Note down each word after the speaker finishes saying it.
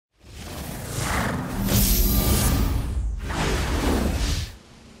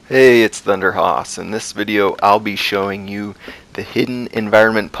Hey, it's Thunderhoss. In this video, I'll be showing you the hidden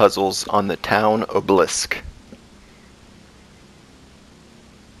environment puzzles on the Town Obelisk.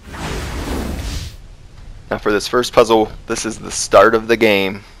 Now for this first puzzle, this is the start of the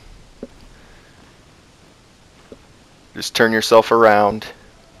game. Just turn yourself around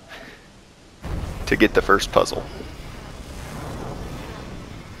to get the first puzzle.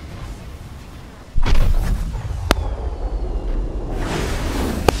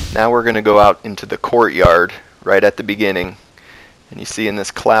 Now we're going to go out into the courtyard right at the beginning, and you see in this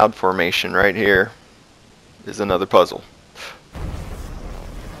cloud formation right here is another puzzle.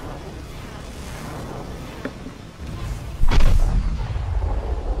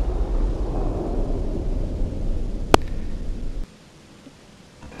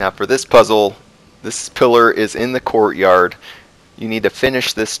 Now for this puzzle, this pillar is in the courtyard. You need to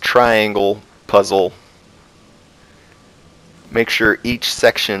finish this triangle puzzle. Make sure each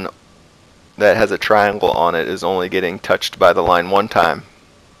section that has a triangle on it is only getting touched by the line one time.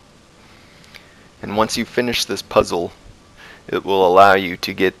 And once you finish this puzzle, it will allow you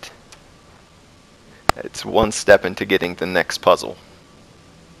to get, it's one step into getting the next puzzle.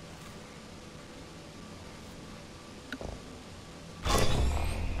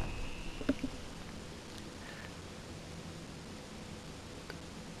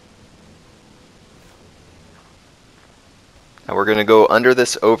 Now we're going to go under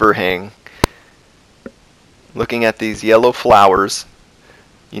this overhang, looking at these yellow flowers.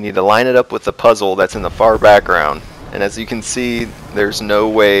 You need to line it up with the puzzle that's in the far background, and as you can see, there's no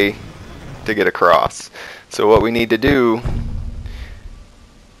way to get across. So what we need to do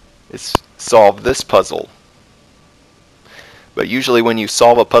is solve this puzzle. But usually when you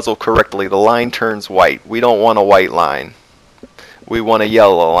solve a puzzle correctly, the line turns white. We don't want a white line. We want a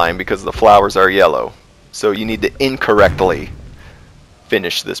yellow line because the flowers are yellow. So you need to incorrectly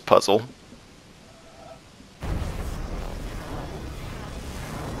finish this puzzle.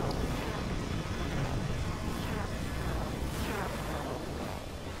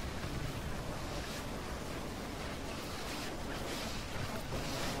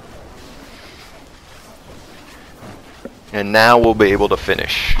 And now we'll be able to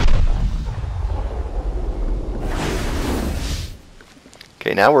finish.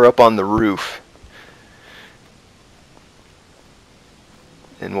 Okay, now we're up on the roof.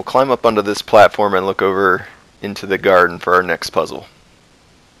 And we'll climb up onto this platform and look over into the garden for our next puzzle.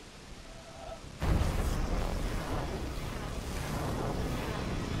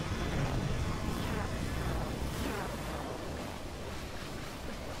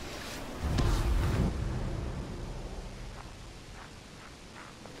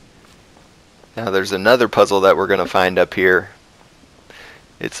 Now there's another puzzle that we're going to find up here.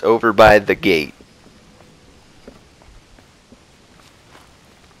 It's over by the gate.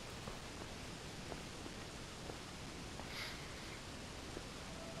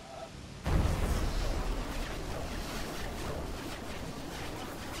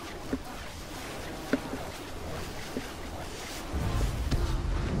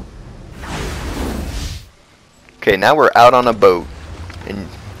 Okay, now we're out on a boat, and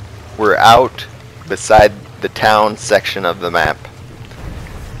we're out beside the town section of the map.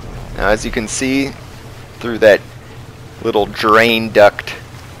 Now as you can see through that little drain duct,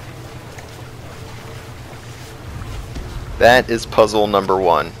 that is puzzle number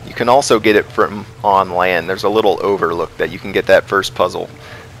 1. You can also get it from on land. There's a little overlook that you can get that first puzzle.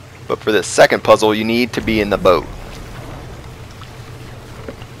 But for this second puzzle, you need to be in the boat.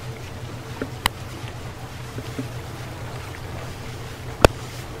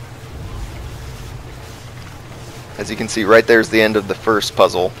 As you can see, right there's the end of the first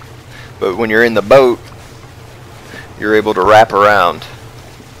puzzle. But when you're in the boat, you're able to wrap around.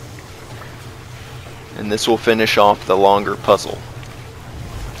 And this will finish off the longer puzzle.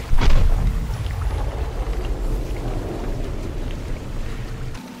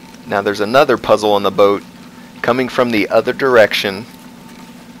 Now there's another puzzle on the boat coming from the other direction.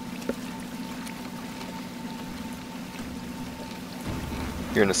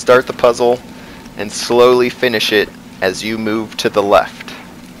 You're going to start the puzzle and slowly finish it as you move to the left.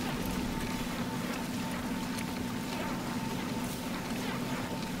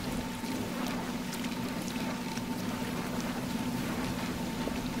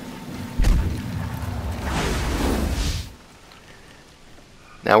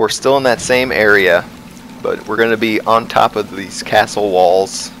 Now we're still in that same area, but we're going to be on top of these castle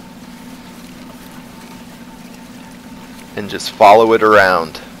walls and just follow it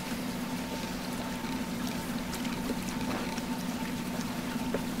around.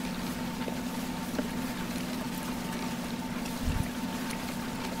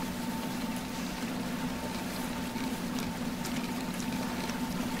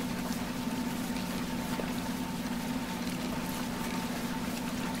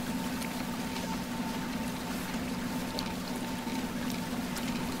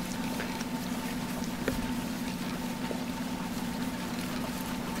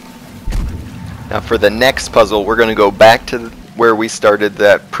 Now for the next puzzle, we're going to go back to where we started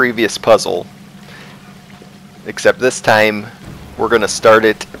that previous puzzle, except this time we're going to start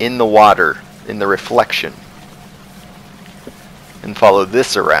it in the water, in the reflection, and follow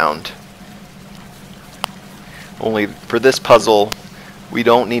this around. Only for this puzzle, we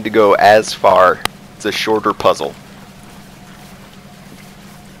don't need to go as far. It's a shorter puzzle.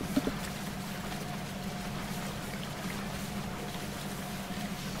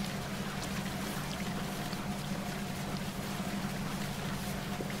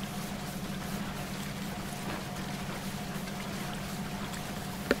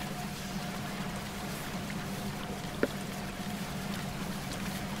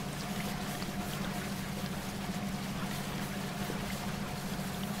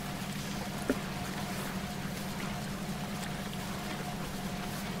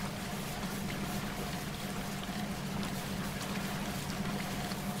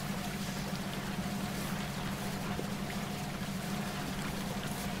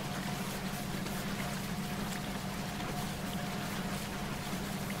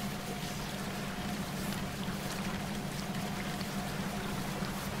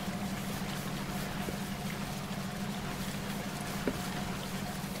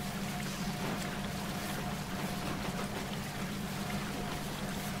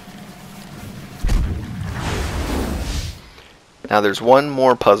 Now there's one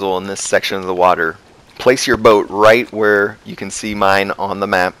more puzzle in this section of the water. Place your boat right where you can see mine on the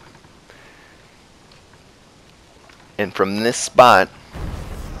map. And from this spot,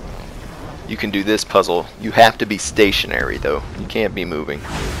 you can do this puzzle. You have to be stationary though. You can't be moving.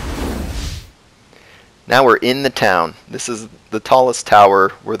 Now we're in the town. This is the tallest tower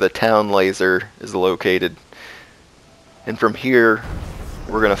where the town laser is located. And from here,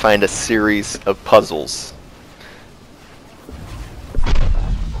 we're going to find a series of puzzles.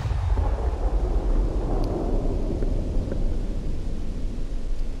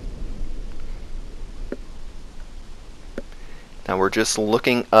 Now we're just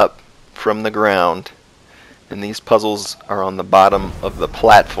looking up from the ground, and these puzzles are on the bottom of the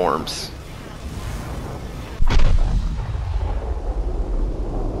platforms.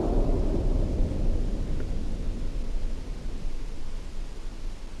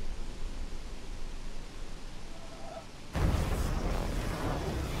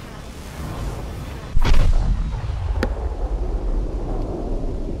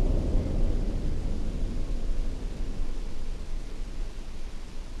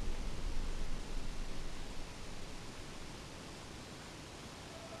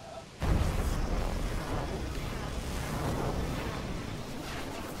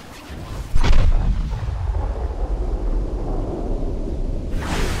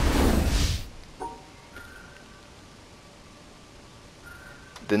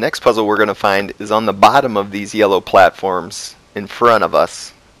 The next puzzle we're going to find is on the bottom of these yellow platforms in front of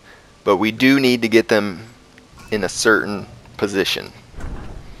us, but we do need to get them in a certain position.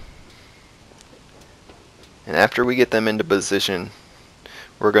 And after we get them into position,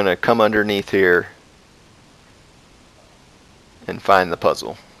 we're going to come underneath here and find the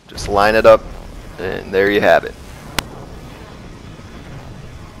puzzle. Just line it up, and there you have it.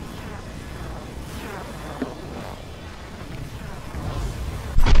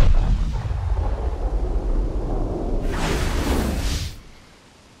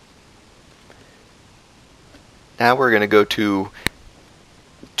 Now we're going to go to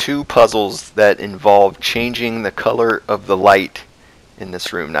two puzzles that involve changing the color of the light in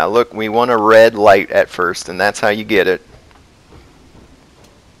this room. Now look, we want a red light at first, and that's how you get it.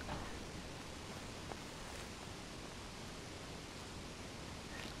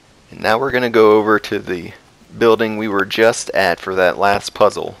 And now we're going to go over to the building we were just at for that last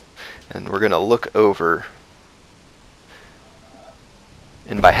puzzle, and we're going to look over.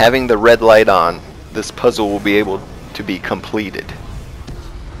 And by having the red light on, this puzzle will be able to be completed.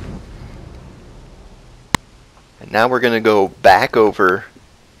 And now we're going to go back over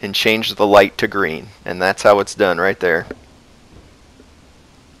and change the light to green, and that's how it's done right there.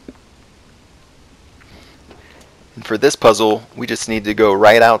 And for this puzzle, we just need to go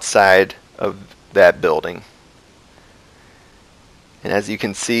right outside of that building. And as you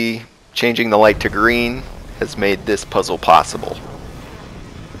can see, changing the light to green has made this puzzle possible.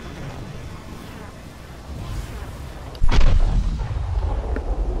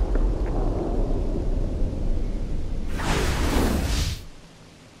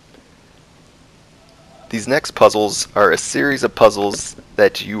 These next puzzles are a series of puzzles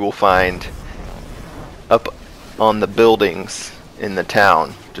that you will find up on the buildings in the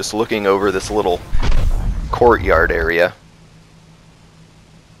town, just looking over this little courtyard area.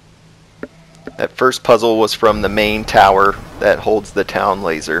 That first puzzle was from the main tower that holds the town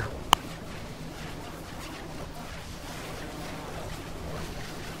laser.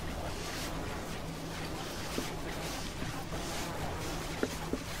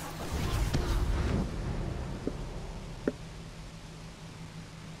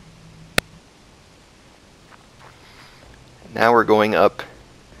 Now we're going up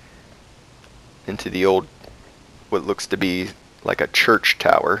into the old, what looks to be like a church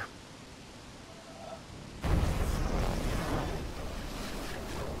tower.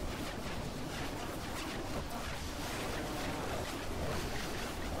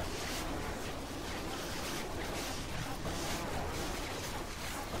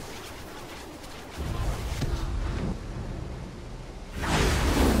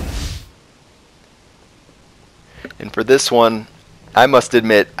 And for this one, I must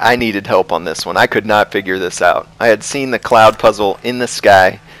admit, I needed help on this one. I could not figure this out. I had seen the cloud puzzle in the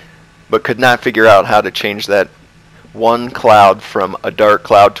sky, but could not figure out how to change that one cloud from a dark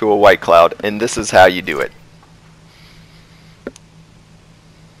cloud to a white cloud, and this is how you do it.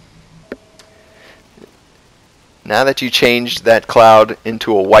 Now that you changed that cloud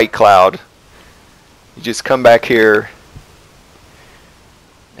into a white cloud, you just come back here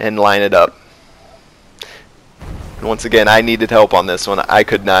and line it up. And once again, I needed help on this one. I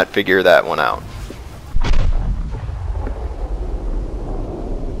could not figure that one out.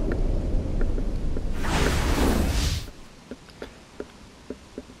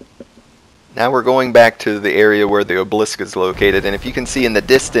 Now we're going back to the area where the obelisk is located, and if you can see in the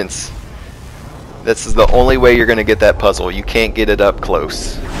distance, this is the only way you're going to get that puzzle. You can't get it up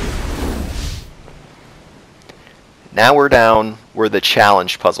close. Now we're down where the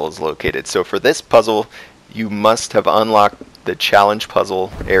challenge puzzle is located. So for this puzzle, you must have unlocked the challenge puzzle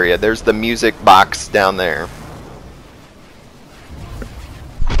area. There's the music box down there.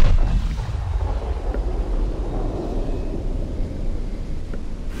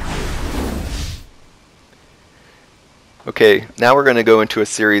 Okay, now we're going to go into a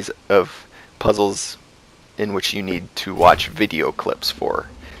series of puzzles in which you need to watch video clips for.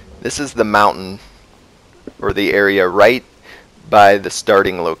 This is the mountain, or the area right by the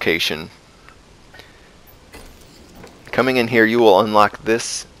starting location. Coming in here, you will unlock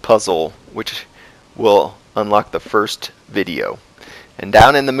this puzzle, which will unlock the first video. And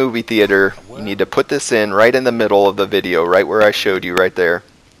down in the movie theater, you need to put this in right in the middle of the video, right where I showed you right there.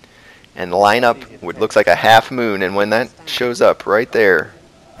 And line up what looks like a half moon, and when that shows up right there,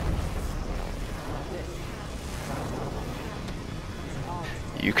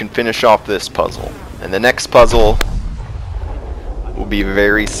 you can finish off this puzzle. And the next puzzle will be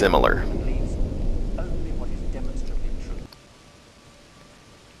very similar.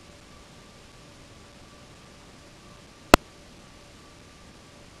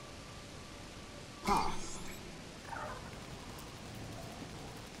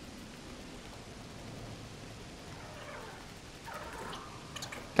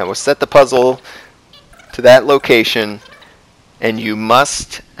 Now we'll set the puzzle to that location, and you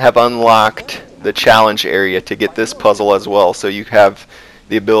must have unlocked the challenge area to get this puzzle as well, so you have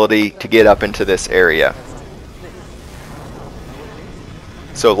the ability to get up into this area.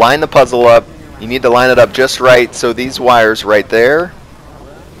 So line the puzzle up. You need to line it up just right, so these wires right there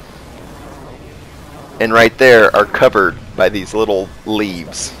and right there are covered by these little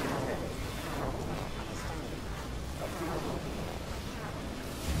leaves.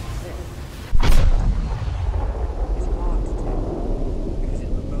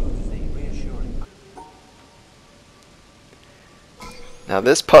 Now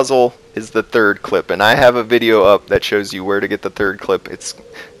this puzzle is the third clip, and I have a video up that shows you where to get the third clip. It's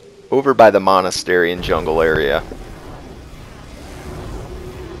over by the monastery and jungle area.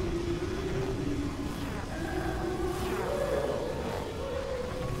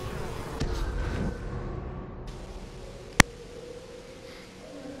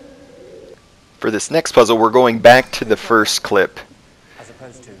 For this next puzzle, we're going back to the first clip. As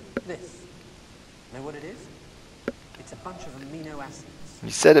opposed to this. Know what it is? It's a bunch of amino acids. You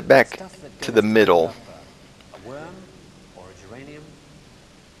set it back to the middle. A worm, or a geranium,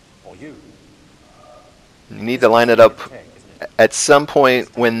 or you. You need to line it up at some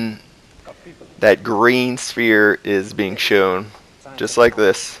point when that green sphere is being shown, just like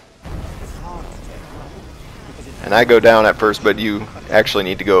this. And I go down at first, but you actually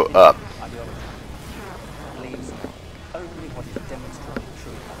need to go up.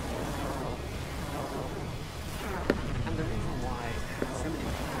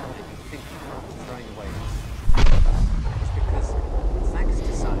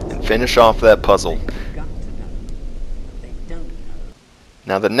 Finish off that puzzle.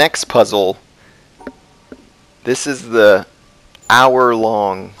 Now the next puzzle This is the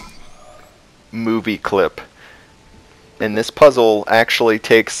hour-long movie clip. And this puzzle actually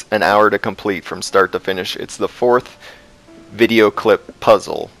takes an hour to complete from start to finish. It's the 4th video clip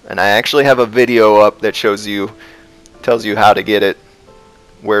puzzle. And I actually have a video up that tells you how to get it,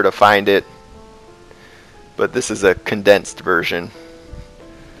 where to find it. But this is a condensed version.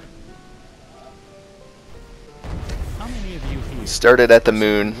 How many of you here Started at the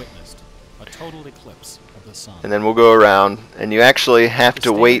moon, witnessed a total eclipse of the sun? and then we'll go around, and you actually have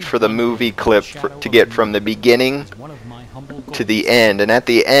to wait for the movie clip to get from the beginning One of my humble to the goals. end, and at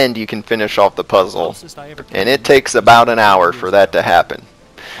the end you can finish off the puzzle. Closest I ever And came it takes about an hour for that to happen.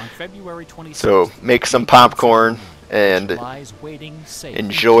 on February 26th, So make some popcorn and which lies waiting safe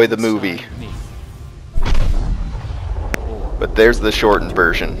enjoy the inside movie. me. But there's the shortened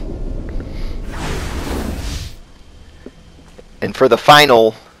version. And for the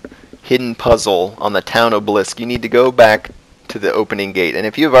final hidden puzzle on the Town Obelisk, you need to go back to the opening gate. And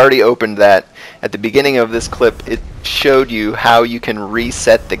if you've already opened that, at the beginning of this clip, it showed you how you can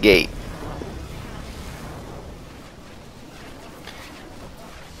reset the gate.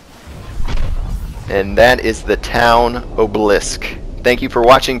 And that is the Town Obelisk. Thank you for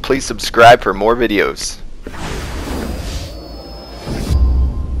watching. Please subscribe for more videos.